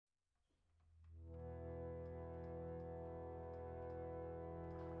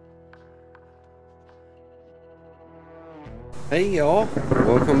Hey y'all,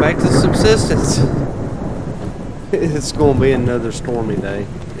 welcome back to Subsistence. It's going to be another stormy day.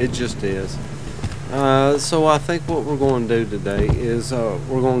 It just is. So I think what we're going to do today is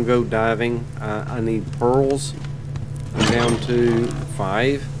we're going to go diving. I need pearls. I'm down to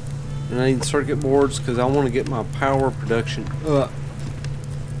 5. And I need circuit boards because I want to get my power production up.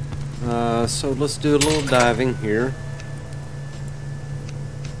 So let's do a little diving here.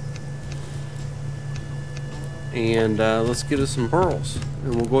 And let's get us some pearls,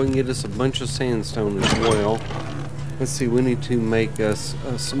 and we'll go ahead and get us a bunch of sandstone as well. Let's see, we need to make us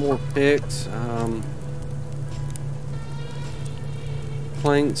some more picks,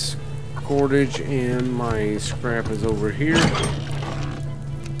 planks, cordage, and my scrap is over here.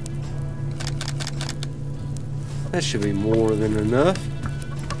 That should be more than enough.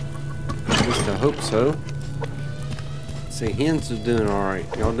 At least I hope so. See, hens is doing alright.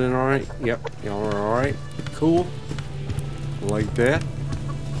 Y'all doing alright? Yep, y'all are alright. Cool. Like that.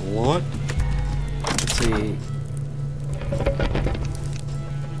 A lot. Let's see.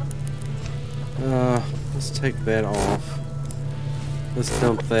 Let's take that off. Let's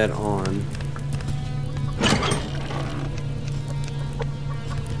dump that on.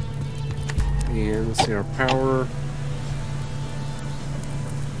 And let's see our power.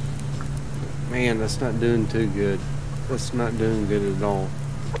 Man, that's not doing too good. That's not doing good at all.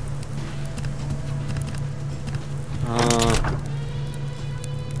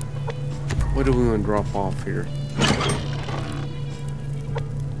 What do we want to drop off here?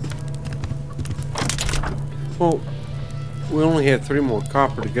 Well, we only have 3 more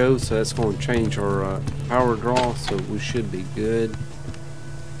copper to go, so that's going to change our power draw, so we should be good.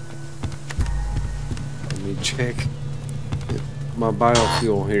 Let me check my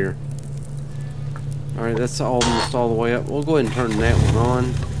biofuel here. Alright, that's almost all the way up. We'll go ahead and turn that one on.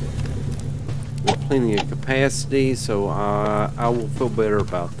 With plenty of capacity, so I will feel better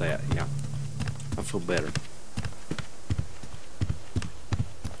about that. Yeah, I feel better.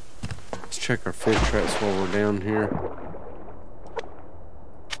 Let's check our fish traps while we're down here.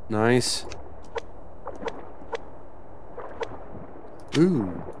 Nice.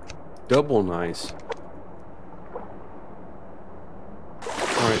 Ooh, double nice.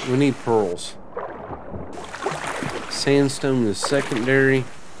 Alright, we need pearls. Sandstone is secondary,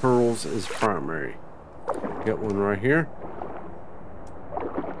 pearls is primary. Got one right here.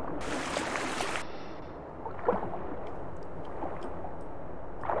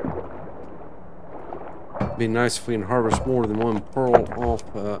 Be nice if we can harvest more than 1 pearl off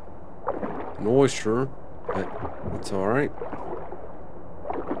an oyster, but it's alright.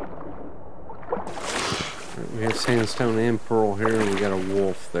 We have sandstone and pearl here, and we got a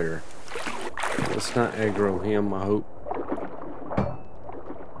wolf there. Let's not aggro him, I hope.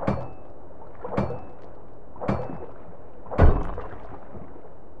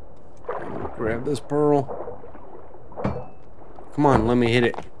 Grab this pearl. Come on, let me hit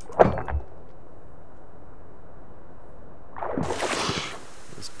it.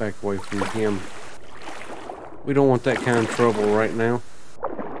 Let's back away from him. We don't want that kind of trouble right now.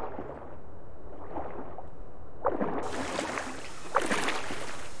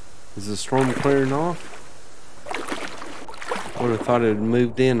 Is the storm clearing off? I would have thought it had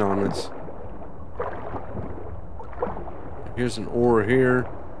moved in on us. Here's an ore here.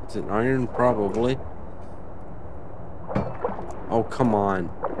 Is it iron? Probably. Oh, come on.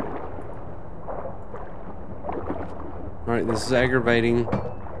 Alright, this is aggravating.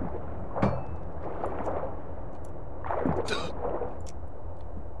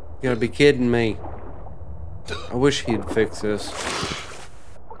 You gotta be kidding me. I wish he'd fix this.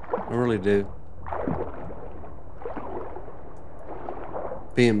 I really do.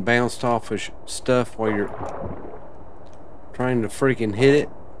 Being bounced off of stuff while you're trying to freaking hit it.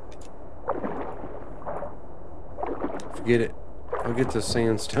 Forget it. I'll get the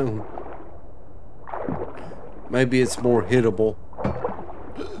sandstone. Maybe it's more hittable.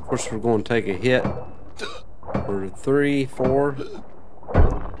 Of course, we're going to take a hit. For 3, 4.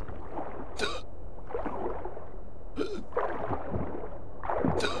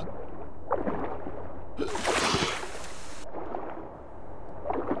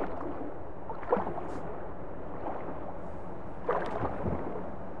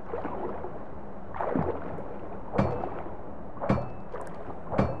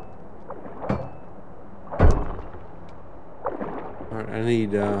 I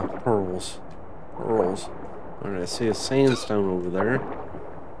need pearls. Pearls. Alright, I see a sandstone over there.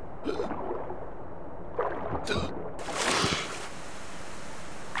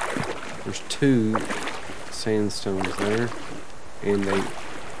 There's 2 sandstones there. And is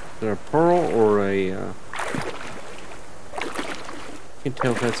it a pearl or a Can't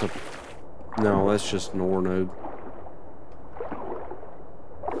tell if that's a... No, that's just an ore node.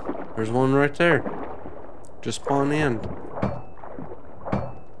 There's one right there. Just spawned in.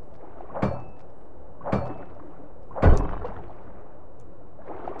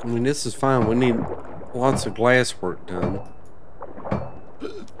 I mean, this is fine. We need lots of glass work done.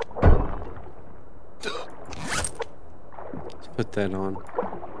 Let's put that on.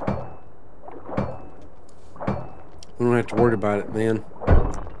 We don't have to worry about it then.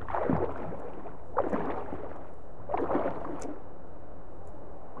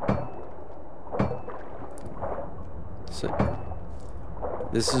 So,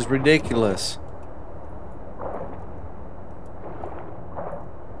 this is ridiculous.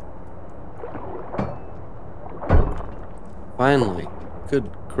 Finally.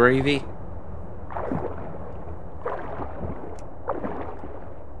 Good gravy.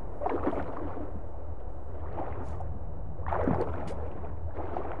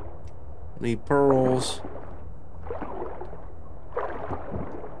 Need pearls.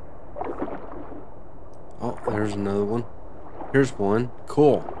 Oh, there's another one. Here's one.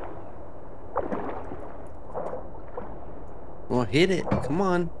 Cool. Well, hit it. Come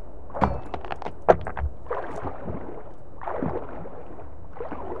on.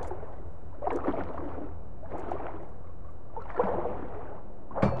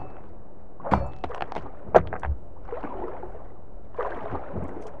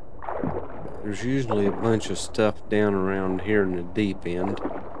 There's usually a bunch of stuff down around here in the deep end.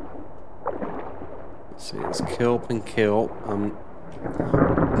 Let's see, it's kelp and kelp.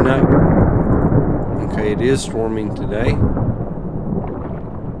 No. Okay, it is storming today.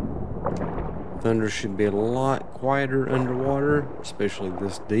 Thunder should be a lot quieter underwater, especially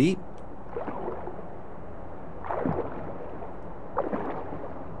this deep.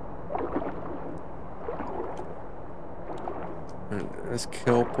 There's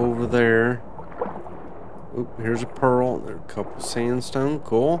kelp over there. Oop, here's a pearl. There's a couple sandstone.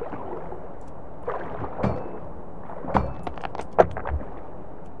 Cool.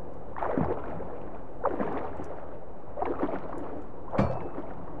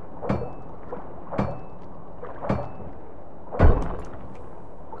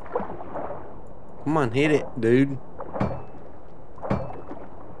 Come on, hit it, dude.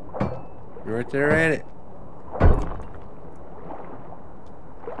 You're right there at it.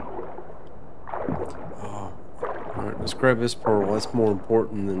 Let's grab this pearl. That's more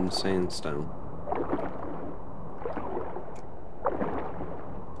important than the sandstone.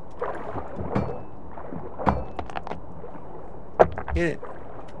 Get it.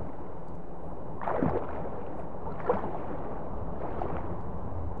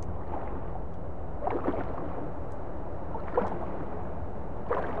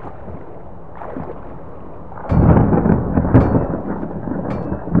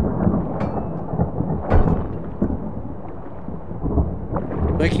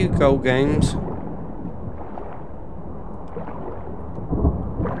 Thank you, Go Games.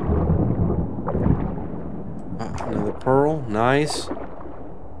 Another pearl. Nice.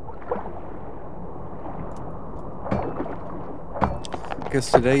 I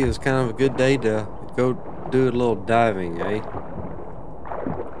guess today is kind of a good day to go do a little diving, eh?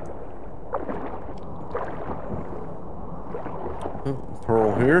 Oh,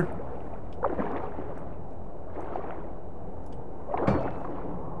 pearl here.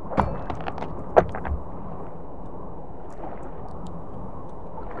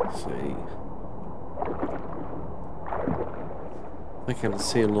 I can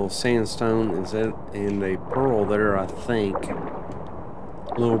see a little sandstone is that and a pearl there, I think.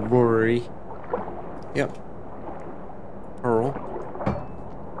 A little blurry. Yep. Pearl.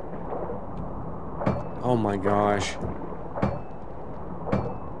 Oh my gosh.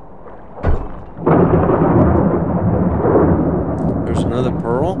 There's another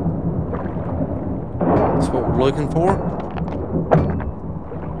pearl. That's what we're looking for.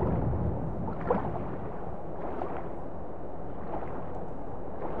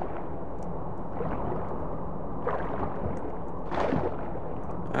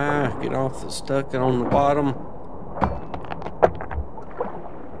 Get off the stuck on the bottom.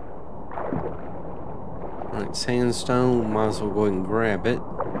 Alright, sandstone, might as well go ahead and grab it.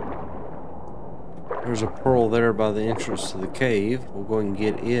 There's a pearl there by the entrance to the cave. We'll go ahead and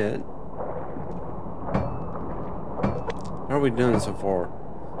get it. How are we doing so far?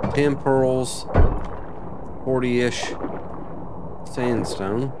 10 pearls, 40-ish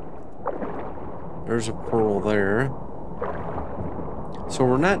sandstone. There's a pearl there. So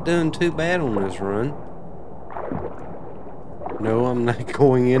we're not doing too bad on this run. No, I'm not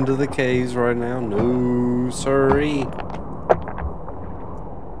going into the caves right now. No, sorry.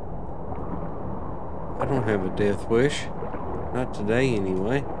 don't have a death wish. Not today,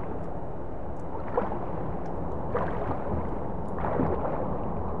 anyway.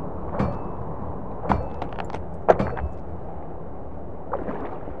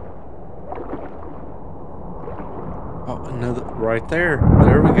 Oh, another right there.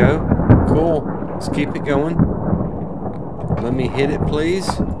 There we go. Cool. Let's keep it going. Let me hit it, please.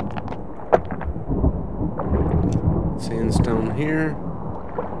 Sandstone here.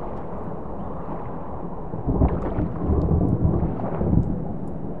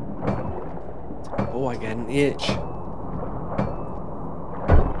 Oh, I got an itch.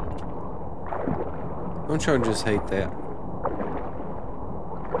 Don't y'all just hate that?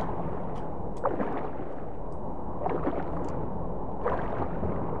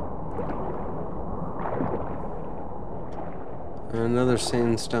 Another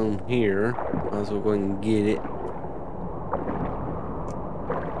sandstone here. Might as well go ahead and get it.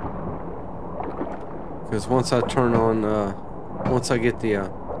 Because once I turn on, once I get the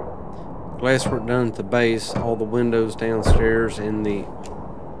glasswork done at the base, all the windows downstairs and the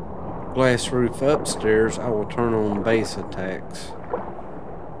glass roof upstairs, I will turn on base attacks.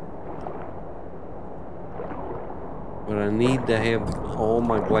 But I need to have all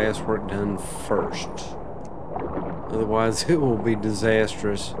my glasswork done first. Otherwise, it will be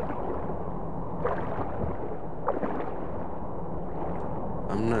disastrous.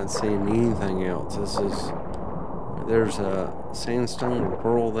 I'm not seeing anything else. There's a sandstone or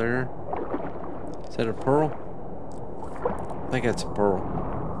pearl there. Is that a pearl? I think that's a pearl.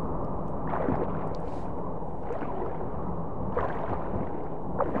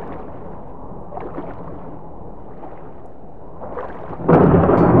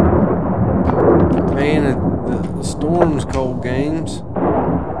 Man, the storm's cold games.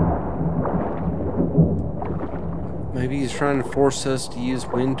 Maybe he's trying to force us to use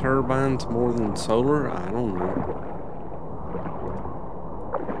wind turbines more than solar? I don't know.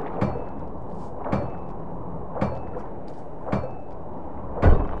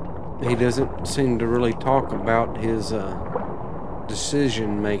 He doesn't seem to really talk about his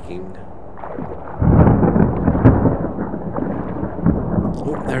decision making.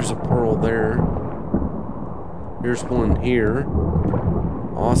 Oh, there's a pearl there. Here's one here.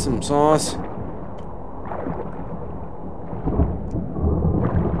 Awesome sauce.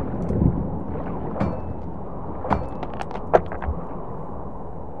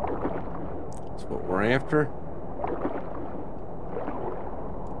 That's what we're after.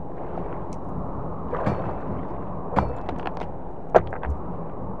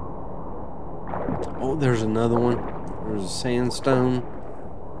 Oh, there's another one. There's a sandstone.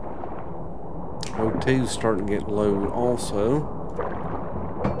 O2's starting to get low also.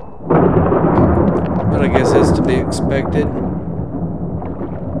 But I guess that's to be expected.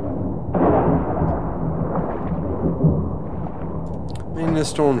 Man, this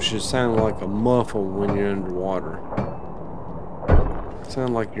storm should sound like a muffle when you're underwater.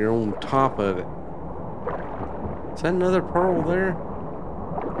 Sound like you're on top of it. Is that another pearl there?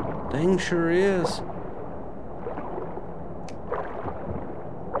 Dang sure is.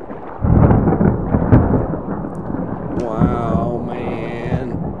 Wow,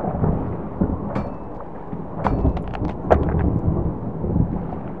 man.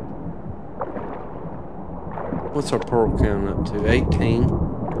 What's our pearl count up to? 18.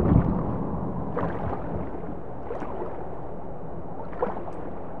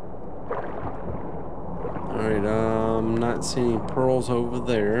 Alright, I'm not seeing any pearls over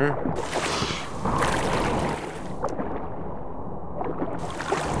there.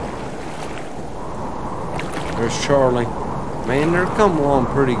 There's Charlie. Man, they're coming along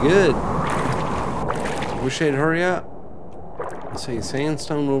pretty good. Wish they'd hurry up. Let's see,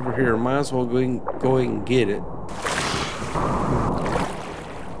 sandstone over here. Might as well go ahead and get it.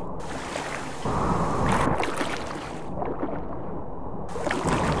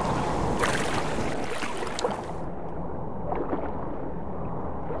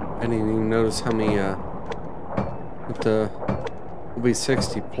 I didn't even notice how many, will be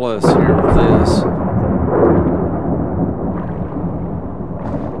 60 plus here with this.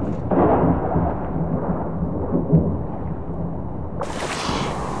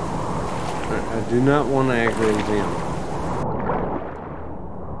 I do not want to aggro them.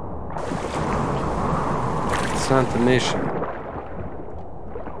 It's not the mission.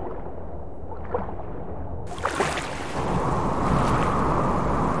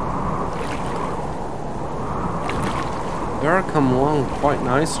 They are coming along quite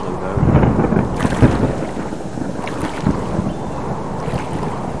nicely, though.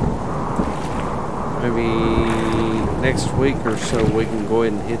 Maybe next week or so we can go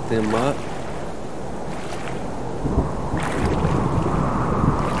ahead and hit them up.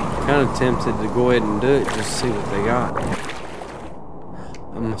 kind of tempted to go ahead and do it just to see what they got.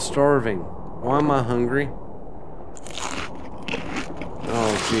 I'm starving. Why am I hungry?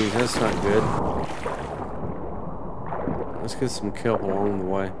 Oh, geez, that's not good. Let's get some kelp along the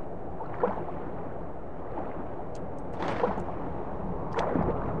way.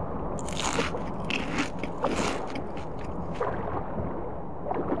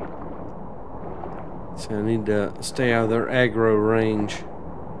 So I need to stay out of their aggro range.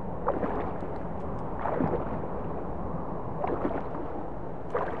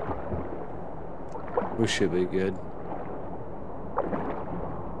 We should be good.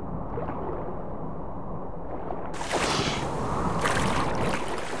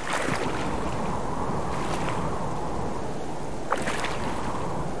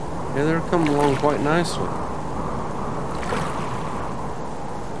 Yeah, they're coming along quite nicely.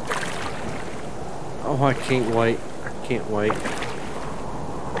 Oh, I can't wait. I can't wait.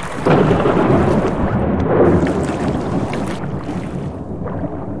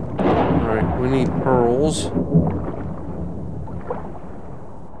 Alright, we need pearls.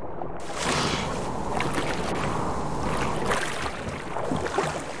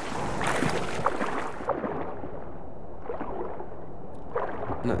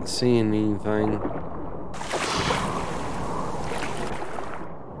 Not seeing anything.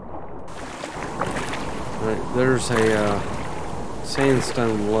 Right, there's a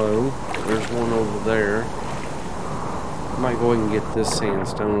sandstone low. There's one over there. I might go ahead and get this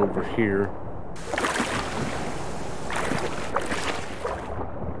sandstone over here.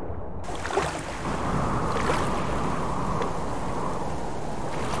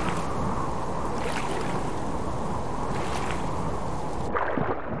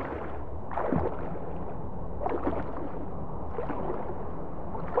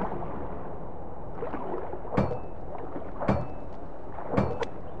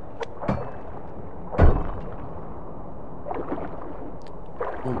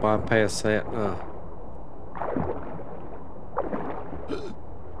 We'll bypass that.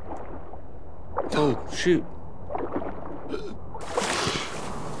 Oh, shoot.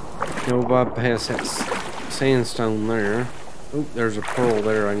 We'll bypass that sandstone there. Oh, there's a pearl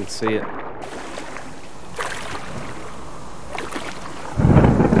there. I can see it.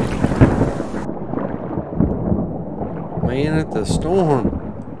 Man, at the storm.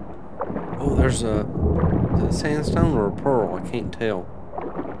 Oh, there's a... Is it sandstone or a pearl? I can't tell.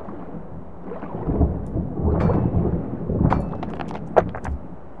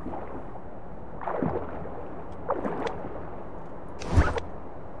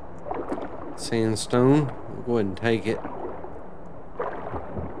 Sandstone. We'll go ahead and take it.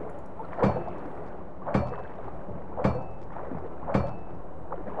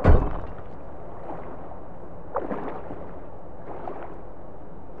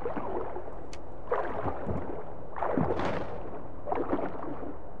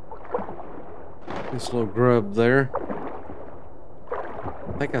 This little grub there.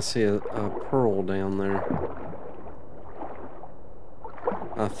 I think I see a pearl down there.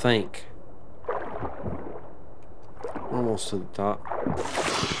 I think. Almost to the top.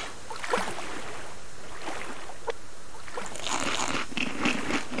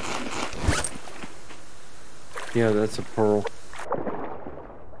 Yeah, that's a pearl.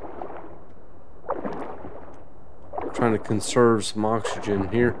 I'm trying to conserve some oxygen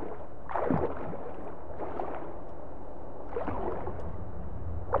here.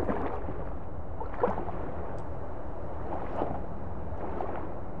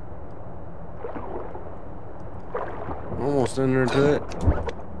 Almost in there to it.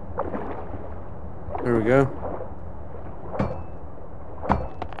 There we go.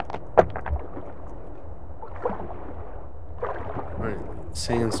 Alright,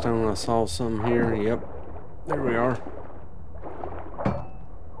 sandstone, I saw some here. Yep, there we are.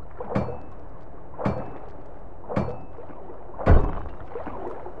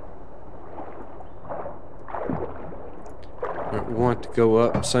 Alright, we want to go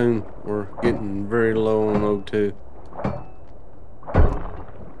up soon. We're getting very low on O2.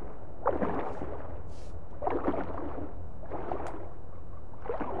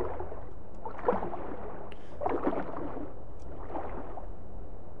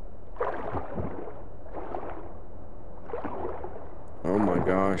 Oh my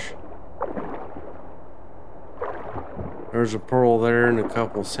gosh. There's a pearl there and a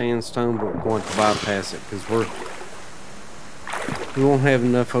couple of sandstone, but we're going to bypass it because we won't have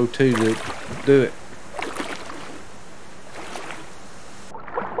enough O2 to do it.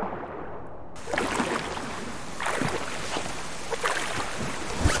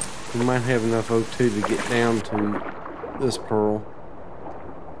 We might have enough O2 to get down to this pearl.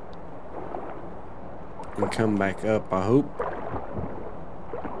 and come back up, I hope.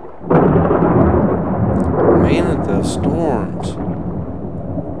 Man of the storms.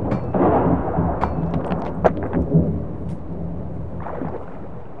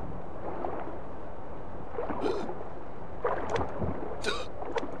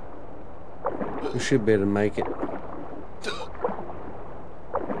 We should be able to make it.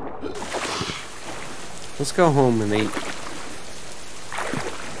 Let's go home and eat.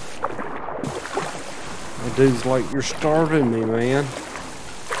 That dude's like, you're starving me, man.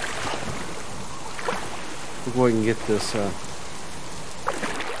 We'll go ahead and get this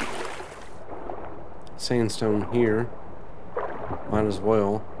sandstone here. Might as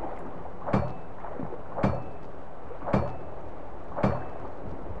well.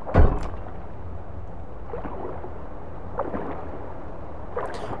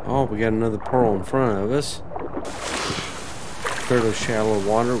 Oh, we got another pearl in front of us. Fairly shallow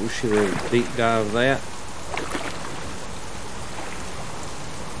water. We should have a deep dive that.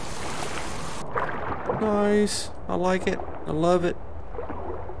 Nice. I like it. I love it.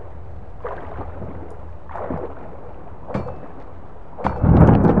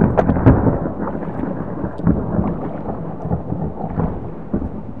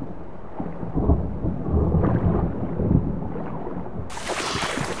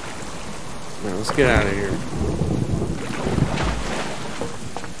 Now let's get out of here.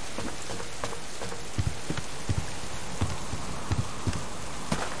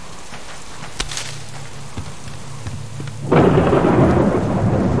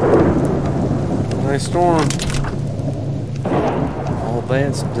 Nice storm. All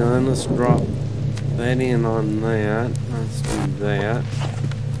that's done. Let's drop that in on that. Let's do that.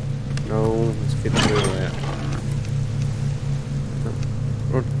 No, let's get rid of that.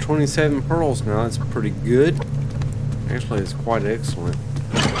 We're 27 pearls now. That's pretty good. Actually, it's quite excellent.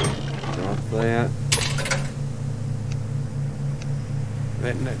 Drop that.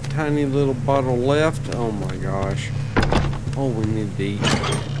 That tiny little bottle left. Oh my gosh. Oh, we need to eat.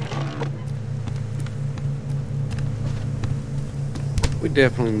 We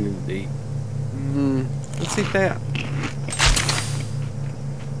definitely need to eat. Let's eat that.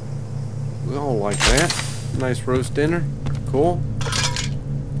 We all like that. Nice roast dinner. Cool.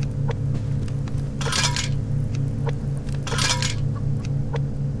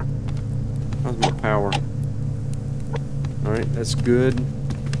 How's my power? Alright, that's good.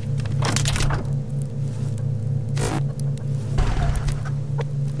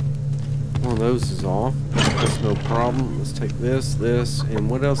 One of those is off. That's no problem. Let's take this, and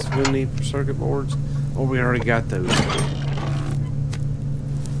what else do we need for circuit boards? Oh, we already got those.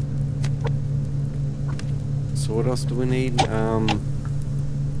 So what else do we need?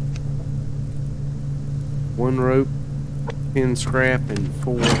 One rope, 10 scrap, and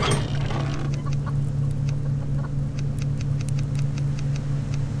 4.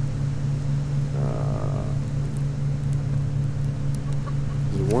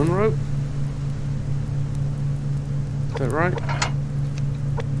 Is it one rope? Is that right?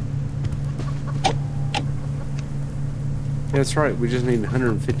 That's right, we just need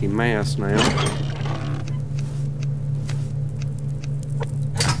 150 mass now.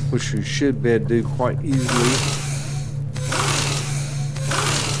 Which we should be able to do quite easily.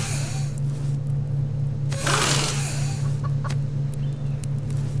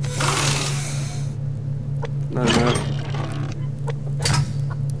 Not enough.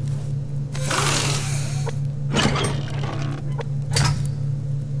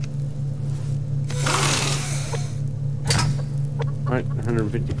 Alright,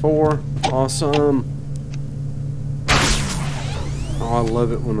 154. Awesome. Oh, I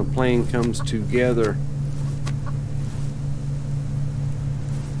love it when a plan comes together.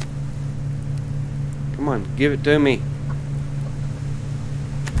 Come on, give it to me.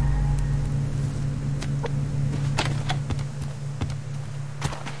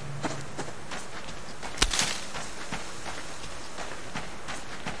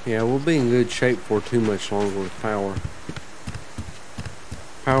 Yeah, we'll be in good shape for too much longer with power.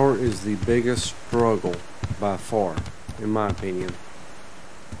 Power is the biggest struggle by far, in my opinion.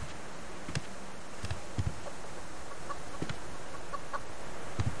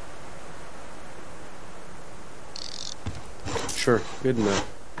 Sure, good enough.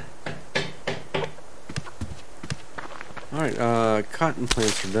 Alright, cotton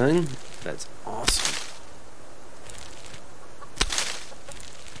plants are done. That's awesome.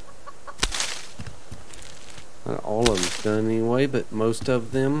 Not all of them's done anyway, but most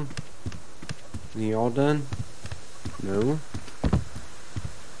of them. Are you all done? No.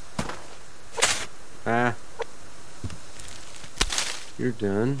 Ah. You're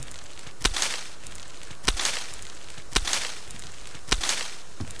done.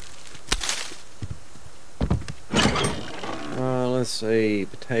 let's see,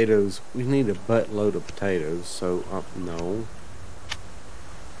 potatoes. We need a buttload of potatoes, so no.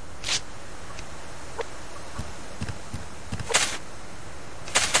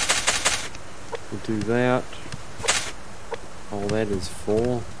 We'll do that. All that is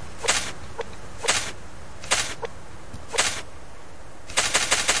full.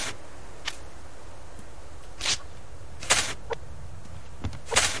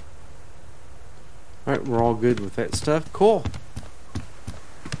 Alright, we're all good with that stuff. Cool.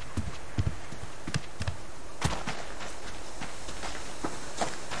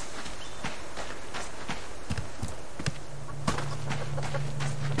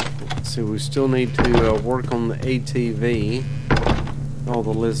 So we still need to work on the ATV. Oh, the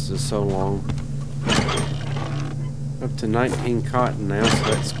list is so long. Up to 19 cotton now,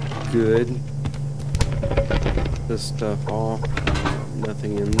 so that's good. This stuff off.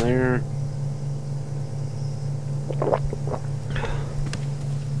 Nothing in there.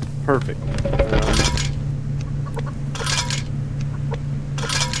 Perfect.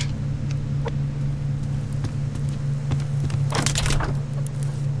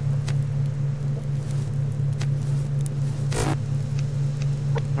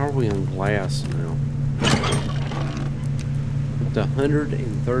 How are we on glass now? Up to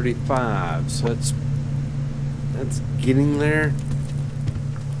 135, so that's getting there.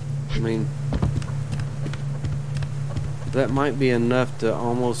 I mean, that might be enough to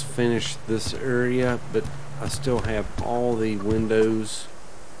almost finish this area, but I still have all the windows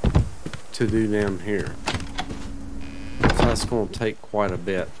to do down here. So that's going to take quite a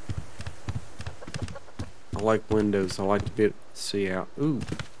bit. I like windows. I like to be able to see out. Ooh,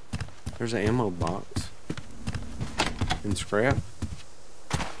 there's an ammo box. And scrap.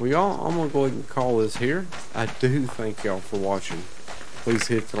 Well, y'all, I'm going to go ahead and call this here. I do thank y'all for watching. Please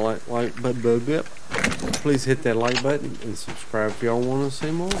hit the like button. Please hit that like button and subscribe if y'all want to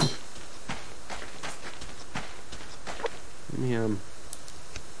see more. Let me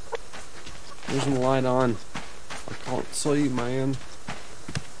there's my light on. I can't see, man.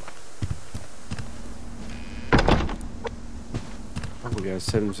 Oh, we got a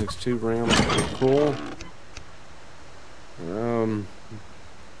 7.62 round. Pretty cool.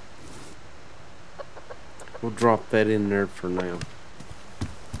 We'll drop that in there for now.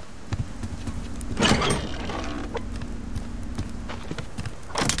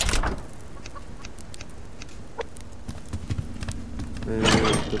 And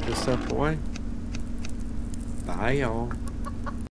put this stuff away. Bye, y'all.